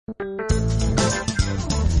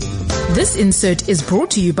This insert is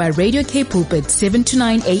brought to you by Radio K Pulpit 7 to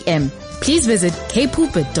 9 a.m. Please visit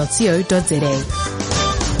kpulpit.co.za.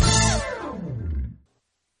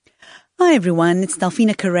 Hi everyone, it's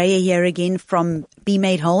Delphina Correa here again from Be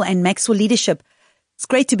Made Whole and Maxwell Leadership. It's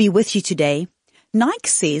great to be with you today. Nike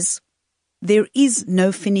says there is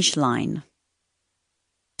no finish line.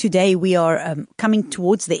 Today we are coming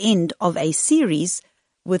towards the end of a series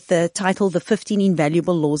with the title The 15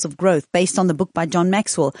 Invaluable Laws of Growth, based on the book by John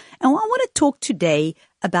Maxwell. And I want to talk today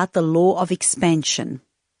about the law of expansion.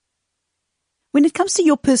 When it comes to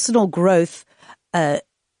your personal growth, the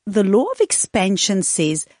law of expansion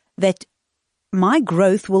says that my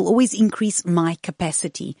growth will always increase my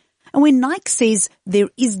capacity. And when Nike says there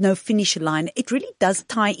is no finish line, it really does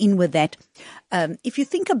tie in with that. If you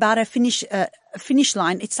think about a finish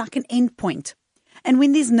line, it's like an end point. And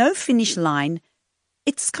when there's no finish line,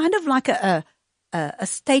 it's kind of like a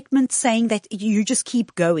statement saying that you just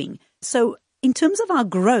keep going. So in terms of our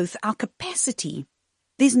growth, our capacity,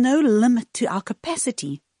 there's no limit to our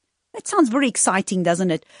capacity. That sounds very exciting,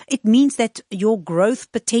 doesn't it? It means that your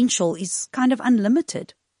growth potential is kind of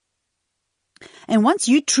unlimited. And once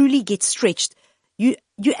you truly get stretched, you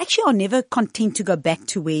actually are never content to go back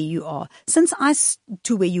to where you are.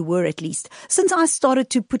 To where you were at least. Since I started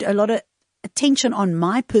to put a lot of attention on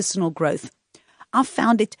my personal growth, I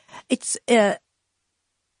found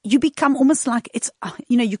you become almost like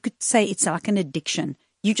you could say it's like an addiction.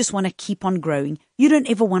 You just want to keep on growing. You don't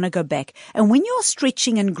ever want to go back. And when you're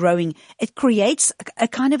stretching and growing, it creates a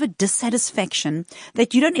kind of a dissatisfaction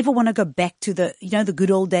that you don't ever want to go back to the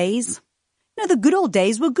good old days. The good old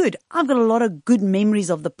days were good. I've got a lot of good memories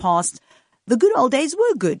of the past. The good old days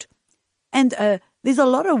were good. And there's a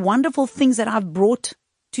lot of wonderful things that I've brought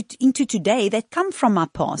into today that come from my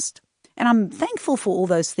past. And I'm thankful for all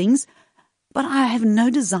those things, but I have no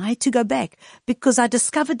desire to go back, because I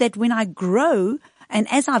discovered that when I grow, and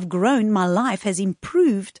as I've grown, my life has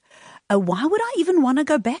improved. Why would I even want to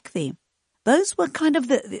go back there? Those were kind of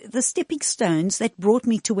the stepping stones that brought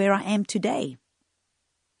me to where I am today.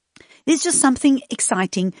 There's just something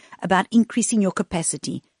exciting about increasing your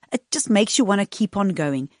capacity. It just makes you want to keep on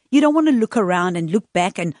going. You don't want to look around and look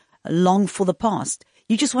back and long for the past.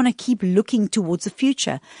 You just want to keep looking towards the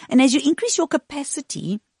future. And as you increase your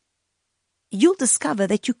capacity, you'll discover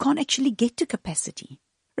that you can't actually get to capacity.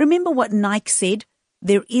 Remember what Nike said,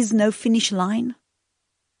 there is no finish line?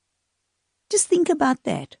 Just think about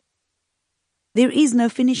that. There is no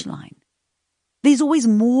finish line. There's always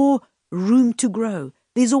more room to grow.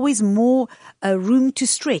 There's always more room to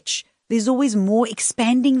stretch. There's always more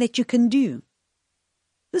expanding that you can do.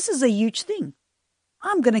 This is a huge thing.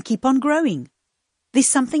 I'm going to keep on growing. There's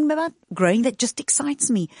something about growing that just excites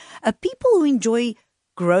me. People who enjoy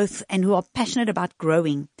growth and who are passionate about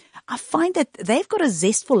growing, I find that they've got a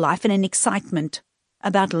zest for life and an excitement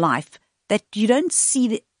about life that you don't see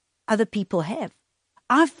that other people have.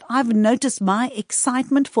 I've noticed my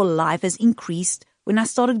excitement for life has increased when I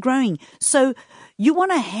started growing. So you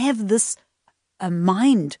want to have this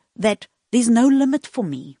mind that there's no limit for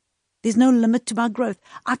me. There's no limit to my growth.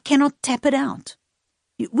 I cannot tap it out.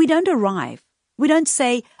 We don't arrive. We don't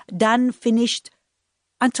say, done, finished,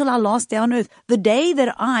 until our last day on earth. The day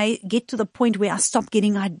that I get to the point where I stop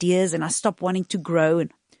getting ideas and I stop wanting to grow,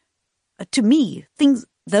 and to me,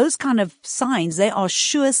 those kind of signs, they are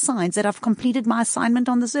sure signs that I've completed my assignment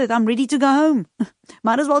on this earth. I'm ready to go home.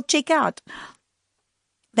 Might as well check out.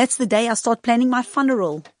 That's the day I start planning my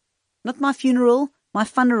funeral. Not my funeral, my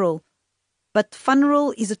funeral. But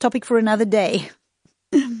funeral is a topic for another day.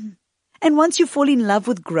 And once you fall in love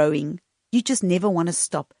with growing, you just never want to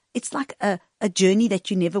stop. It's like a journey that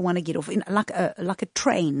you never want to get off, like a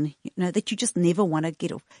train, that you just never want to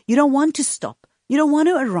get off. You don't want to stop. You don't want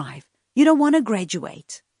to arrive. You don't want to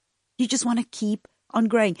graduate. You just want to keep on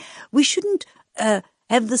growing. We shouldn't have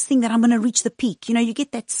this thing that I'm going to reach the peak. You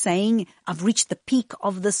get that saying, I've reached the peak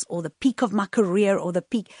of this, or the peak of my career, or the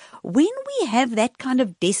peak. When we have that kind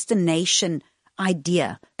of destination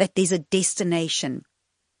idea, that there's a destination,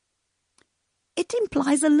 it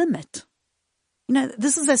implies a limit.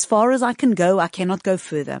 This is as far as I can go. I cannot go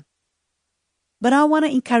further. But I want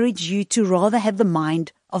to encourage you to rather have the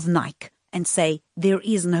mind of Nike and say, there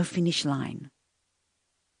is no finish line.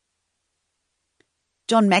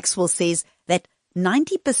 John Maxwell says that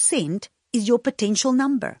 90% is your potential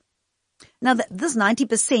number. Now, this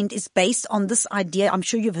 90% is based on this idea. I'm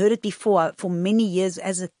sure you've heard it before. For many years,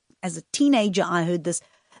 as a teenager, I heard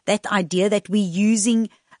that idea that we're using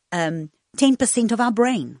 10% of our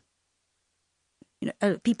brain.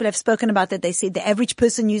 People have spoken about that. They said the average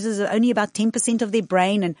person uses only about 10% of their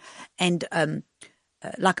brain, and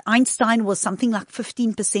like Einstein was something like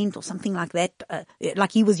 15% or something like that,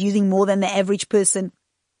 like he was using more than the average person.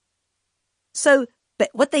 So, but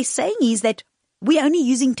what they're saying is that we're only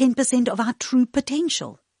using 10% of our true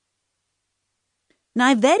potential.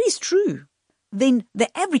 Now, if that is true, then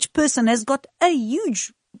the average person has got a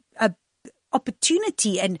huge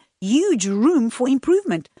opportunity and huge room for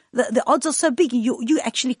improvement. The odds are so big, you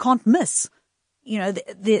actually can't miss. You know,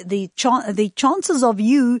 the chances of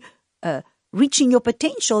you reaching your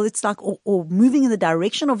potential, it's like, or moving in the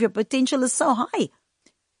direction of your potential is so high.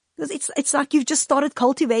 Because it's like you've just started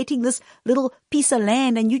cultivating this little piece of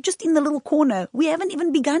land and you're just in the little corner. We haven't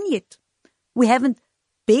even begun yet. We haven't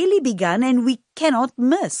barely begun and we cannot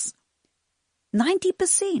miss.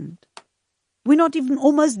 90%. We're not even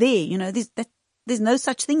almost there. You know, there's no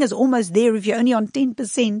such thing as almost there if you're only on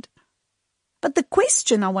 10%. But the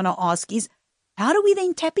question I want to ask is, how do we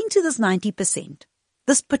then tap into this 90%?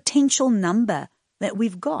 This potential number that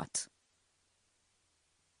we've got?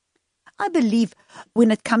 I believe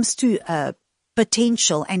when it comes to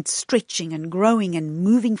potential and stretching and growing and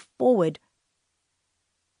moving forward,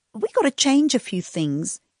 we got to change a few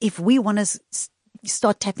things if we want to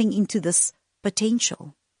start tapping into this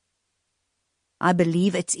potential. I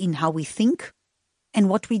believe it's in how we think and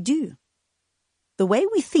what we do. The way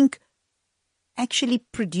we think actually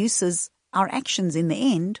produces our actions in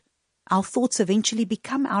the end. Our thoughts eventually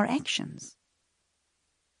become our actions.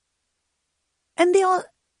 And there are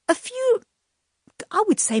a few, I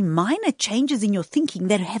would say, minor changes in your thinking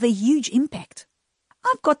that have a huge impact.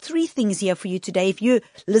 I've got 3 things here for you today. If you're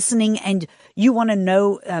listening and you want to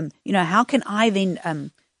know, how can I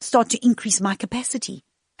then start to increase my capacity?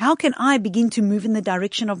 How can I begin to move in the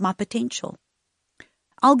direction of my potential?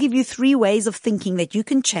 I'll give you 3 ways of thinking that you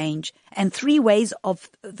can change and 3 ways of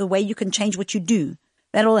the way you can change what you do.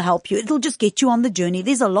 That'll help you. It'll just get you on the journey.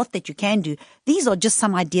 There's a lot that you can do. These are just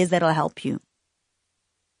some ideas that'll help you.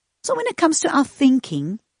 So when it comes to our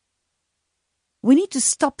thinking, we need to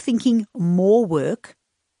stop thinking more work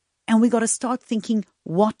and we got to start thinking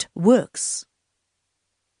what works.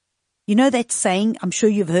 You know that saying, I'm sure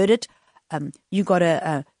you've heard it, you got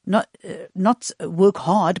to not work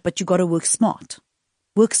hard, but you got to work smart.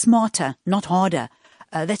 Work smarter, not harder.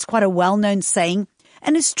 That's quite a well-known saying.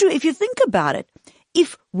 And it's true if you think about it.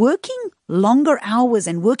 If working longer hours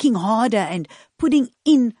and working harder and putting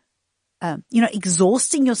in,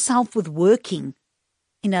 exhausting yourself with working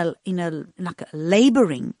like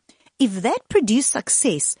laboring, if that produced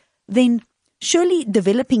success, then surely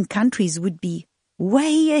developing countries would be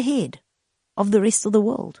way ahead of the rest of the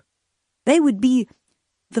world. They would be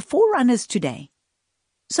the forerunners today.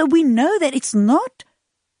 So we know that it's not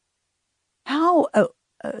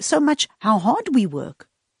so much how hard we work,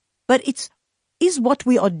 but is what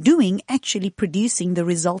we are doing actually producing the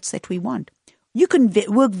results that we want. You can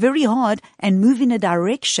work very hard and move in a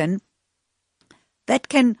direction that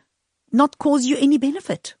can not cause you any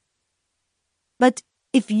benefit. But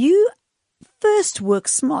if you first work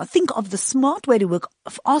smart, think of the smart way to work,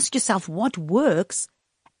 ask yourself what works,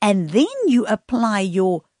 and then you apply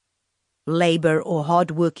your labor or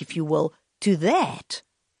hard work, if you will, to that,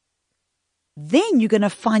 then you're going to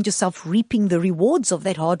find yourself reaping the rewards of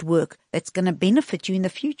that hard work that's going to benefit you in the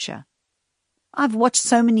future. I've watched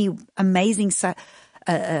so many amazing,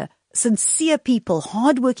 sincere people,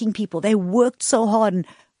 hardworking people. They worked so hard and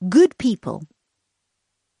good people,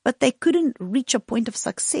 but they couldn't reach a point of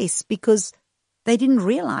success because they didn't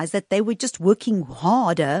realize that they were just working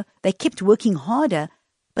harder. They kept working harder,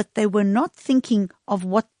 but they were not thinking of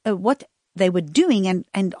what they were doing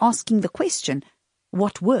and asking the question,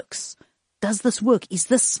 what works? Does this work? Is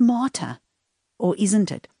this smarter or isn't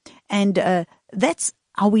it? And that's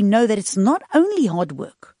how we know that it's not only hard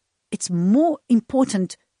work. It's more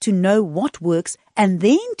important to know what works and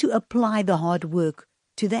then to apply the hard work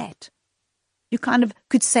to that. You kind of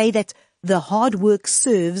could say that the hard work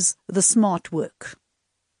serves the smart work.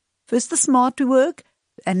 First the smart work,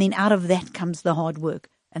 and then out of that comes the hard work.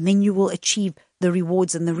 And then you will achieve the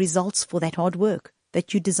rewards and the results for that hard work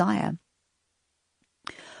that you desire.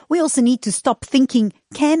 We also need to stop thinking,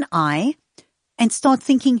 can I? And start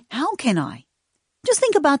thinking, how can I? Just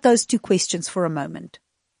think about those 2 questions for a moment.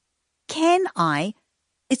 Can I?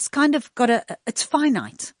 It's kind of it's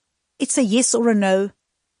finite. It's a yes or a no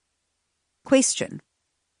question.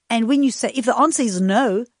 And when you say, if the answer is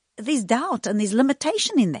no, there's doubt and there's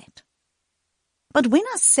limitation in that. But when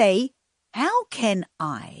I say, how can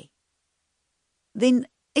I? Then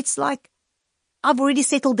it's like, I've already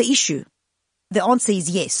settled the issue. The answer is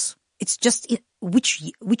yes. It's just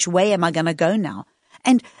which way am I going to go now?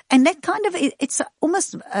 And that kind of, it's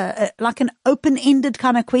almost like an open-ended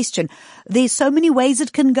kind of question. There's so many ways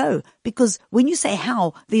it can go, because when you say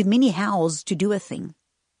how, there are many hows to do a thing.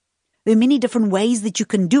 There are many different ways that you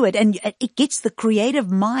can do it, and it gets the creative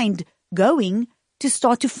mind going to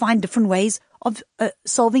start to find different ways of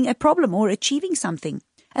solving a problem or achieving something.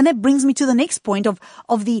 And that brings me to the next point of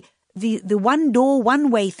the one door, one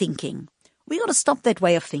way thinking. We got to stop that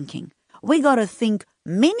way of thinking. We got to think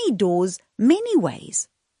many doors, many ways.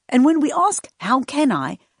 And when we ask, how can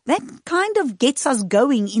I? That kind of gets us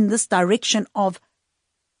going in this direction of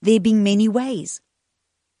there being many ways.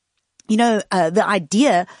 You know, the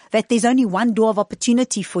idea that there's only one door of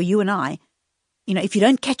opportunity for you and I. You know, if you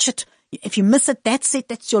don't catch it, if you miss it, that's it.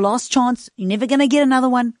 That's your last chance. You're never going to get another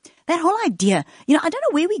one. That whole idea, you know, I don't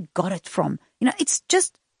know where we got it from. You know,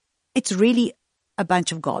 it's really a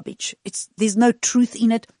bunch of garbage. There's no truth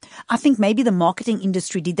in it. I think maybe the marketing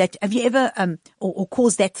industry did that. Have you ever, or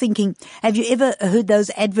caused that thinking? Have you ever heard those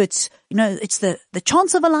adverts? You know, it's the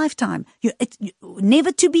chance of a lifetime.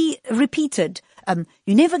 Never to be repeated.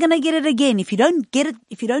 You're never going to get it again. If you don't get it,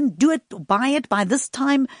 if you don't do it, or buy it by this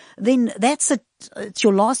time, then that's it. It's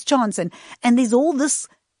your last chance. And there's all this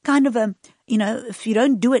kind of you know, if you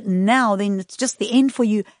don't do it now, then it's just the end for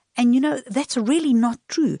you. And you know, that's really not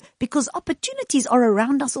true, because opportunities are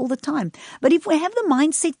around us all the time. But if we have the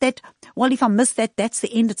mindset that, well, if I miss that, that's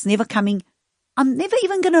the end, it's never coming. I'm never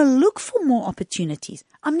even going to look for more opportunities.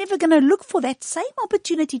 I'm never going to look for that same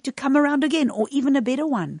opportunity to come around again, or even a better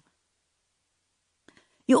one.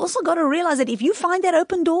 You also got to realize that if you find that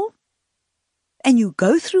open door and you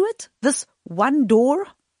go through it, this one door,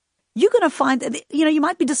 you're going to find, you know, you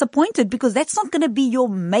might be disappointed, because that's not going to be your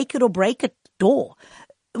make it or break it door.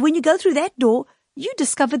 When you go through that door, you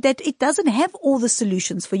discover that it doesn't have all the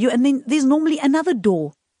solutions for you. And then there's normally another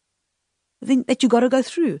door that you got to go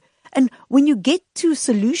through. And when you get to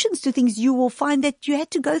solutions to things, you will find that you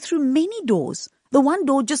had to go through many doors. The one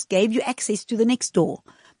door just gave you access to the next door.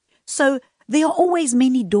 So there are always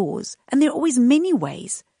many doors, and there are always many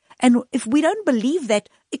ways. And if we don't believe that,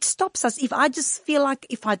 it stops us. If I just feel like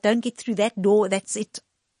if I don't get through that door, that's it.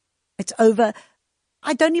 It's over.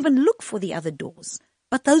 I don't even look for the other doors.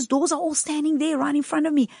 But those doors are all standing there right in front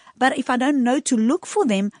of me. But if I don't know to look for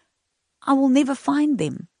them, I will never find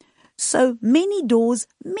them. So many doors,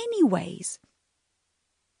 many ways.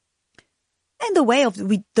 And the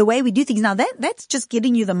way we do things. Now that's just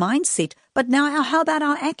getting you the mindset. But now how about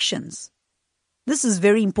our actions? This is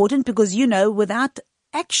very important, because, you know, without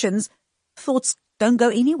actions, thoughts don't go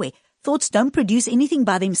anywhere. Thoughts don't produce anything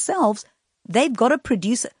by themselves. They've got to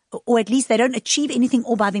produce, or at least they don't achieve anything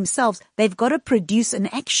all by themselves. They've got to produce an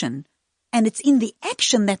action. And it's in the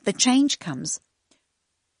action that the change comes.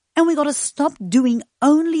 And we got to stop doing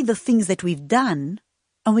only the things that we've done,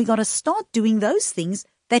 and we got to start doing those things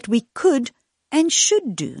that we could and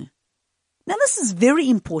should do. Now, this is very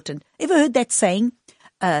important. Ever heard that saying,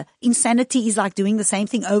 insanity is like doing the same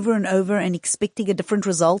thing over and over and expecting a different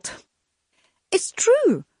result? It's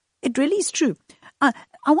true. It really is true.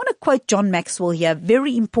 I want to quote John Maxwell here, a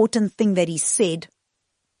very important thing that he said.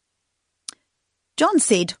 John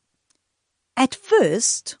said, at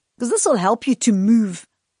first, because this will help you to move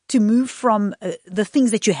from the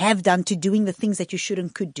things that you have done to doing the things that you should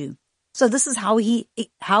and could do. So this is how he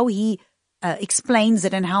explains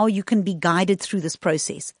it, and how you can be guided through this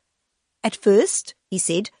process. At first, he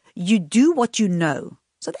said, you do what you know.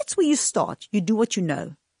 So that's where you start. You do what you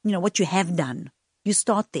know, what you have done. You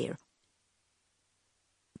start there.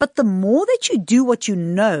 But the more that you do what you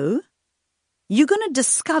know, you're going to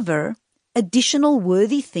discover additional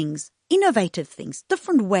worthy things, innovative things,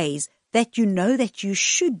 different ways that you know that you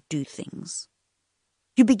should do things.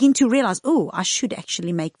 You begin to realize, oh, I should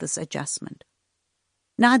actually make this adjustment.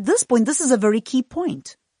 Now, at this point, this is a very key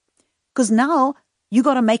point, because now you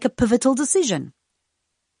got to make a pivotal decision.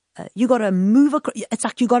 You got to move. It's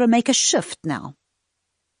like you got to make a shift now.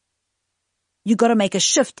 You got to make a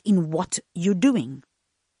shift in what you're doing.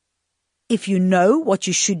 If you know what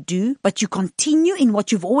you should do, but you continue in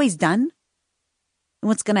what you've always done,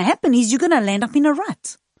 what's going to happen is you're going to land up in a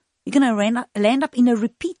rut. You're going to land up in a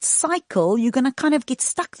repeat cycle. You're going to kind of get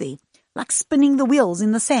stuck there, like spinning the wheels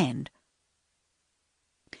in the sand.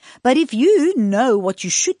 But if you know what you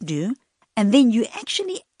should do, and then you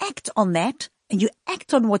actually act on that, and you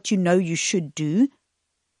act on what you know you should do,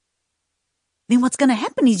 then what's going to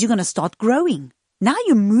happen is you're going to start growing. Now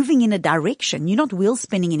you're moving in a direction. You're not wheel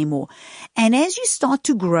spinning anymore. And as you start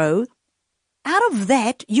to grow, out of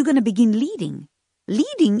that, you're going to begin leading.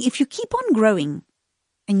 Leading, if you keep on growing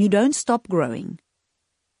and you don't stop growing,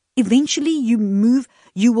 eventually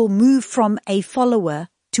you will move from a follower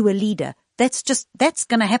to a leader. that's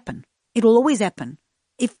going to happen. It will always happen.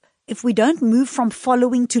 If we don't move from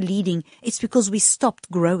following to leading, it's because we stopped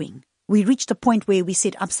growing. We reached a point where we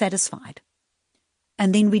said, I'm satisfied.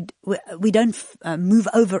 And then we don't move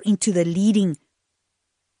over into the leading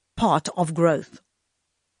part of growth.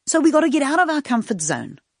 So we got to get out of our comfort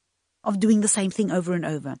zone of doing the same thing over and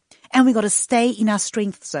over. And we got to stay in our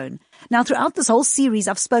strength zone. Now, throughout this whole series,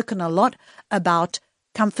 I've spoken a lot about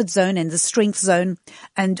comfort zone and the strength zone.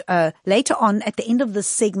 And later on, at the end of this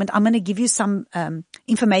segment, I'm going to give you some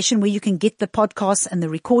information where you can get the podcasts and the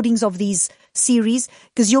recordings of these series,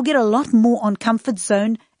 because you'll get a lot more on comfort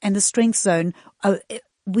zone and the strength zone.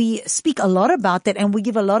 We speak a lot about that, and we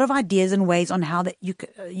give a lot of ideas and ways on how that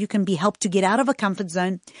you can be helped to get out of a comfort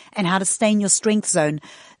zone and how to stay in your strength zone.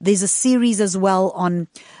 There's a series as well on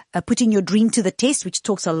putting your dream to the test, which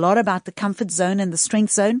talks a lot about the comfort zone and the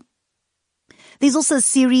strength zone. There's also a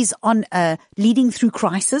series on leading through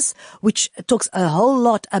crisis, which talks a whole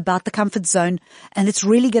lot about the comfort zone, and it's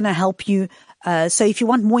really going to help you. So if you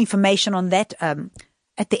want more information on that,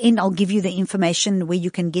 at the end, I'll give you the information where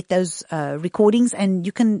you can get those recordings, and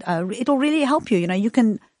you can. It'll really help you. You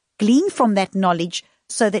can glean from that knowledge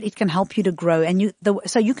so that it can help you to grow, and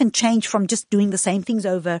so you can change from just doing the same things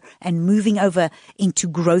over and moving over into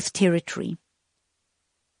growth territory.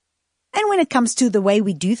 And when it comes to the way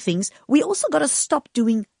we do things, we also got to stop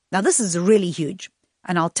doing. Now, this is really huge,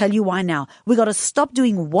 and I'll tell you why now. We got to stop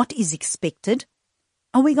doing what is expected,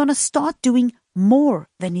 and we're going to start doing more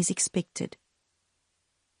than is expected.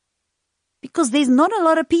 Because there's not a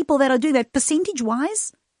lot of people that are doing that.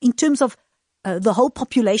 Percentage-wise, in terms of the whole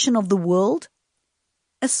population of the world,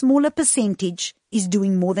 a smaller percentage is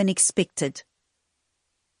doing more than expected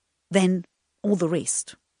than all the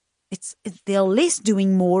rest. They're less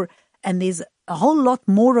doing more, and there's a whole lot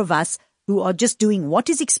more of us who are just doing what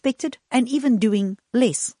is expected and even doing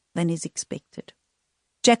less than is expected.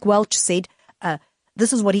 Jack Welch said,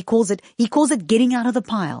 this is what he calls it. He calls it getting out of the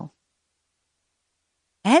pile.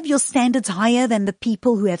 Have your standards higher than the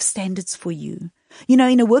people who have standards for you.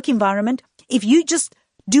 In a work environment, if you just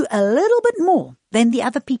do a little bit more than the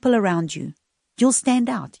other people around you, you'll stand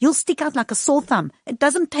out. You'll stick out like a sore thumb. It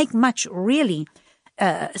doesn't take much, really.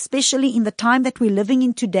 Especially in the time that we're living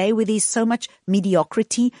in today, where there's so much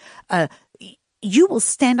mediocrity, you will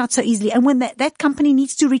stand out so easily. And when that company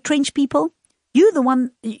needs to retrench people, you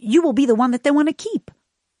will be the one that they want to keep.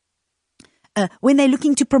 When they're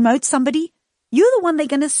looking to promote somebody, you're the one they're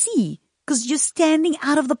going to see, because you're standing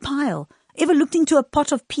out of the pile. Ever looked into a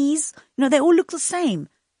pot of peas? They all look the same.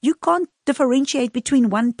 You can't differentiate between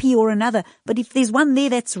one pea or another. But if there's one there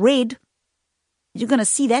that's red, you're going to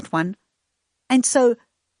see that one. And so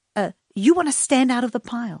you want to stand out of the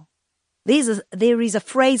pile. There is a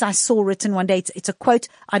phrase I saw written one day. It's a quote.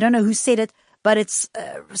 I don't know who said it, but it's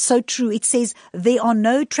so true. It says, there are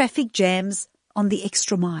no traffic jams on the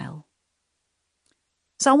extra mile.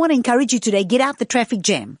 So I want to encourage you today, get out the traffic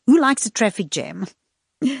jam. Who likes a traffic jam?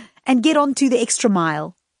 And get on to the extra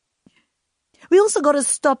mile. We also got to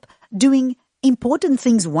stop doing important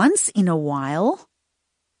things once in a while.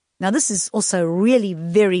 Now, this is also really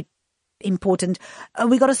very important.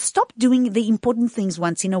 We got to stop doing the important things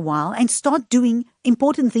once in a while and start doing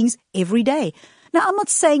important things every day. Now, I'm not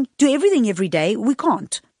saying do everything every day. We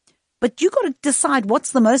can't. But you got to decide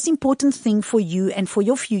what's the most important thing for you and for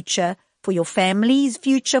your future, for your family's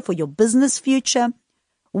future, for your business future.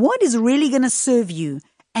 What is really going to serve you?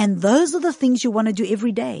 And those are the things you want to do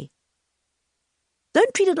every day.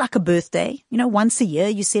 Don't treat it like a birthday. Once a year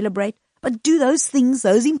you celebrate. But do those things,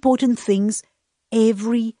 those important things,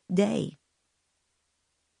 every day.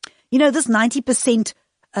 This 90%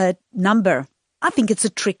 number, I think it's a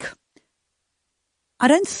trick. I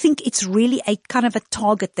don't think it's really a kind of a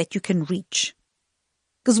target that you can reach.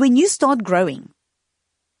 Because when you start growing,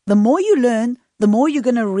 the more you learn, the more you're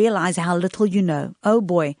going to realize how little you know. Oh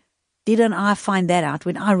boy, didn't I find that out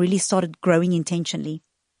when I really started growing intentionally.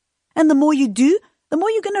 And the more you do, the more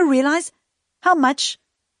you're going to realize how much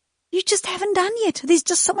you just haven't done yet. There's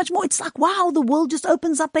just so much more. It's like, wow, the world just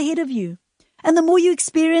opens up ahead of you. And the more you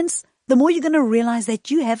experience, the more you're going to realize that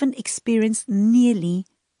you haven't experienced nearly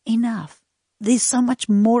enough. There's so much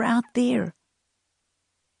more out there.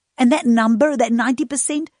 And that number, that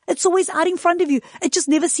 90%, it's always out in front of you. It just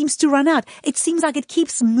never seems to run out. It seems like it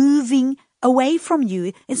keeps moving away from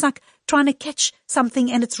you. It's like trying to catch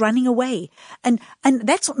something and it's running away. And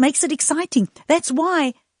that's what makes it exciting. That's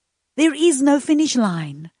why there is no finish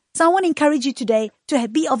line. So I want to encourage you today to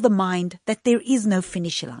be of the mind that there is no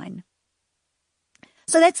finish line.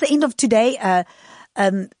 So that's the end of today.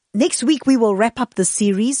 Next week we will wrap up the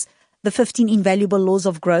series, the 15 Invaluable Laws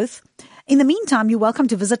of Growth. In the meantime, you're welcome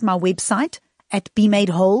to visit my website at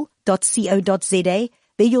bemadewhole.co.za.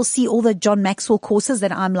 There you'll see all the John Maxwell courses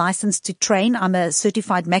that I'm licensed to train. I'm a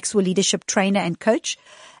certified Maxwell leadership trainer and coach.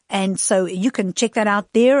 And so you can check that out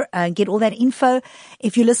there, get all that info.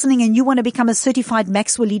 If you're listening and you want to become a certified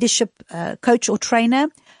Maxwell leadership coach or trainer,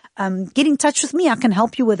 get in touch with me. I can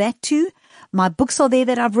help you with that too. My books are there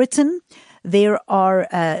that I've written. There are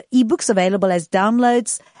ebooks available as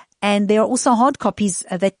downloads, and there are also hard copies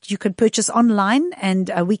that you can purchase online,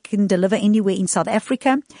 and we can deliver anywhere in South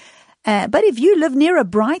Africa. But if you live near a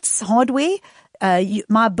Brights Hardware,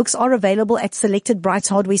 my books are available at selected Brights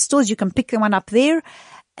Hardware stores. You can pick one up there.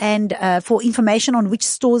 And for information on which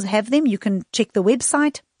stores have them, you can check the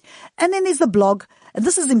website. And then there's the blog.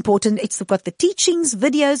 This is important. It's got the teachings,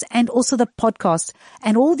 videos, and also the podcast.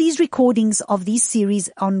 And all these recordings of these series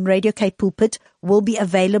on Radio K Pulpit will be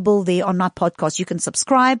available there on my podcast. You can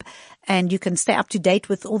subscribe and you can stay up to date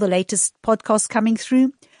with all the latest podcasts coming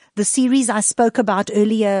through. The series I spoke about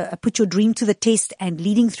earlier, Put Your Dream to the Test and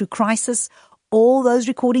Leading Through Crisis, all those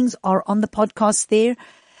recordings are on the podcast there.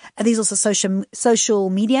 There's also social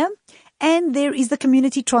media, and there is the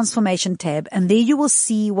community transformation tab, and there you will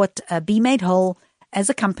see what Be Made Whole as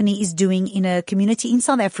a company is doing in a community in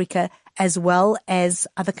South Africa as well as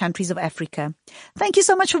other countries of Africa. Thank you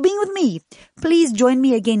so much for being with me. Please join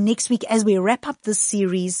me again next week as we wrap up this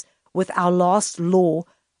series with our last law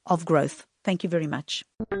of growth. Thank you very much.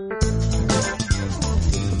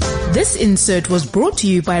 This insert was brought to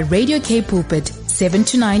you by Radio K Pulpit, 7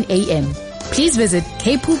 to 9 a.m. Please visit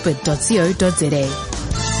kpulpit.co.za.